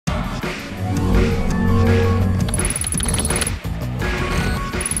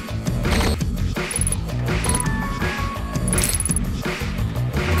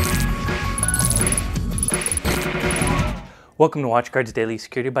Welcome to WatchGuard's Daily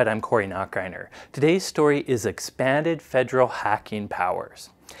Security Byte. I'm Nachreiner. Today's story is expanded federal hacking powers.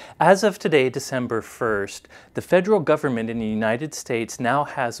 As of today, December 1st, the federal government in the United States now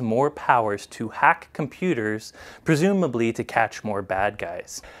has more powers to hack computers, presumably to catch more bad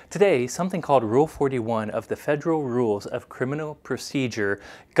guys. Today, something called Rule 41 of the Federal Rules of Criminal Procedure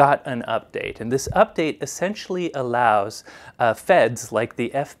got an update. And this update essentially allows feds like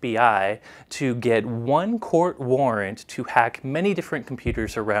the FBI to get one court warrant to hack many different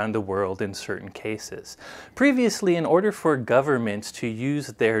computers around the world in certain cases. Previously, in order for governments to use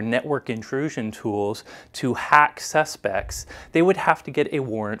their network intrusion tools to hack suspects, they would have to get a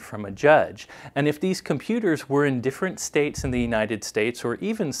warrant from a judge. And if these computers were in different states in the United States, or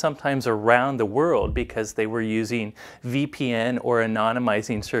even sometimes around the world because they were using VPN or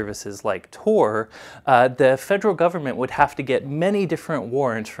anonymizing services like Tor, the federal government would have to get many different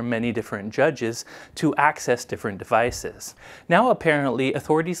warrants from many different judges to access different devices. Now apparently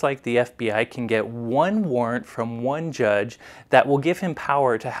authorities like the FBI can get one warrant from one judge that will give him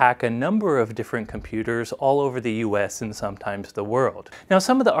power to hack a number of different computers all over the US and sometimes the world. Now,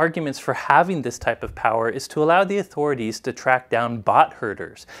 some of the arguments for having this type of power is to allow the authorities to track down bot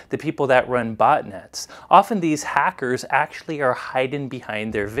herders, the people that run botnets. Often these hackers actually are hiding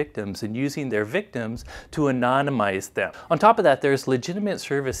behind their victims and using their victims to anonymize them. On top of that, there's legitimate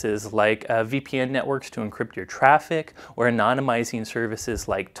services like VPN networks to encrypt your traffic, or anonymizing services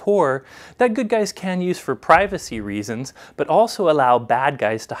like Tor that good guys can use for privacy reasons, but also allow bad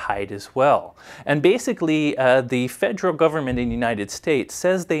guys to hide as well. And basically, the federal government in the United States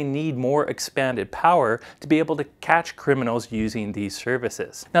says they need more expanded power to be able to catch criminals using these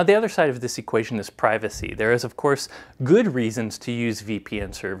services. Now, the other side of this equation is privacy. There is, of course, good reasons to use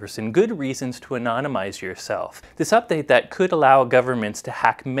VPN servers and good reasons to anonymize yourself. This update that could allow governments to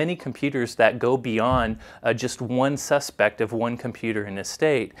hack many computers that go beyond just one suspect of one computer in a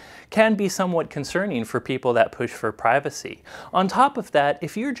state can be somewhat concerning for people that push for privacy. On top of that,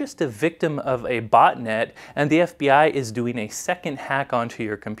 if you're just a victim of a botnet and the FBI is doing a second hack onto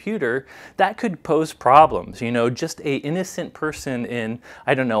your computer, that could pose problems. You know, just an innocent person in,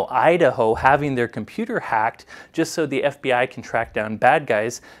 I don't know, Idaho having their computer hacked just so the FBI can track down bad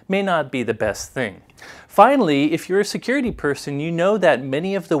guys may not be the best thing. Finally, if you're a security person, you know that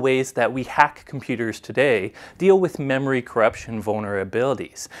many of the ways that we hack computers today deal with memory corruption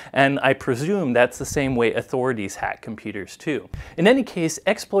vulnerabilities. And I presume that's the same way authorities hack computers too. In any case,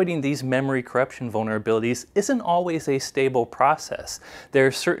 exploiting these memory corruption vulnerabilities isn't always a stable process. There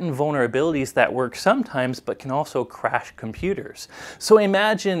are certain vulnerabilities that work sometimes but can also crash computers. So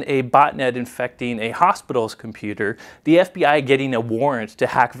imagine a botnet infecting a hospital's computer, the FBI getting a warrant to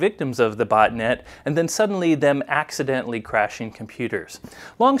hack victims of the botnet, and then suddenly them accidentally crashing computers.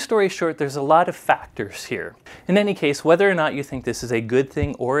 Long story short, there's a lot of factors here. In any case, whether or not you think this is a good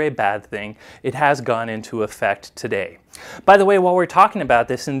thing or a bad thing, it has gone into effect today. By the way, while we're talking about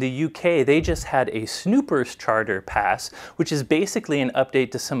this, in the UK, they just had a Snoopers Charter pass, which is basically an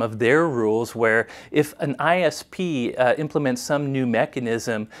update to some of their rules where if an ISP implements some new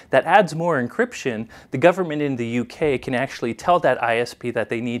mechanism that adds more encryption, the government in the UK can actually tell that ISP that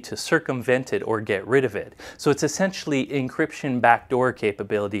they need to circumvent it or get rid of it. So it's essentially encryption backdoor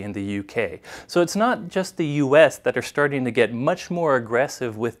capability in the UK. So it's not just the US that are starting to get much more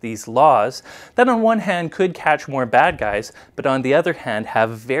aggressive with these laws that on one hand could catch more bad guys, but on the other hand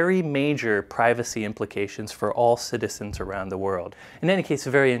have very major privacy implications for all citizens around the world. In any case,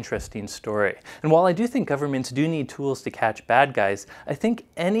 a very interesting story. And while I do think governments do need tools to catch bad guys, I think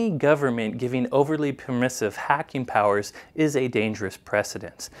any government giving overly permissive hacking powers is a dangerous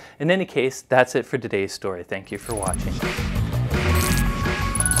precedent. In any case, that's it for today's story. Thank you for watching.